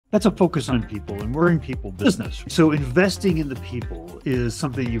That's a focus on people, and we're in people business. So investing in the people is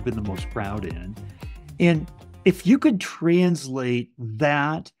something you've been the most proud in. And if you could translate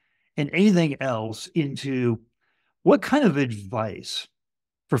that and anything else into what kind of advice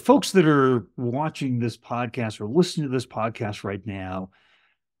for folks that are watching this podcast or listening to this podcast right now,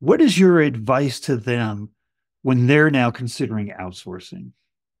 what is your advice to them when they're now considering outsourcing?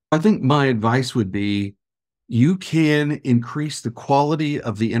 I think my advice would be you can increase the quality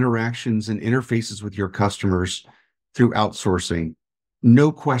of the interactions and interfaces with your customers through outsourcing. No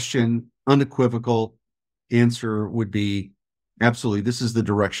question, unequivocal answer would be absolutely. This is the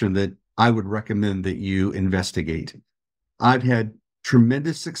direction that I would recommend that you investigate. I've had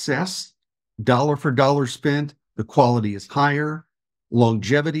tremendous success, dollar for dollar spent. The quality is higher,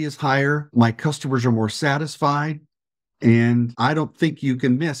 longevity is higher. My customers are more satisfied. And I don't think you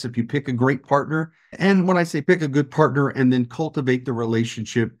can miss if you pick a great partner. And when I say pick a good partner and then cultivate the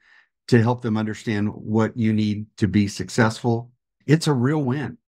relationship to help them understand what you need to be successful, it's a real win.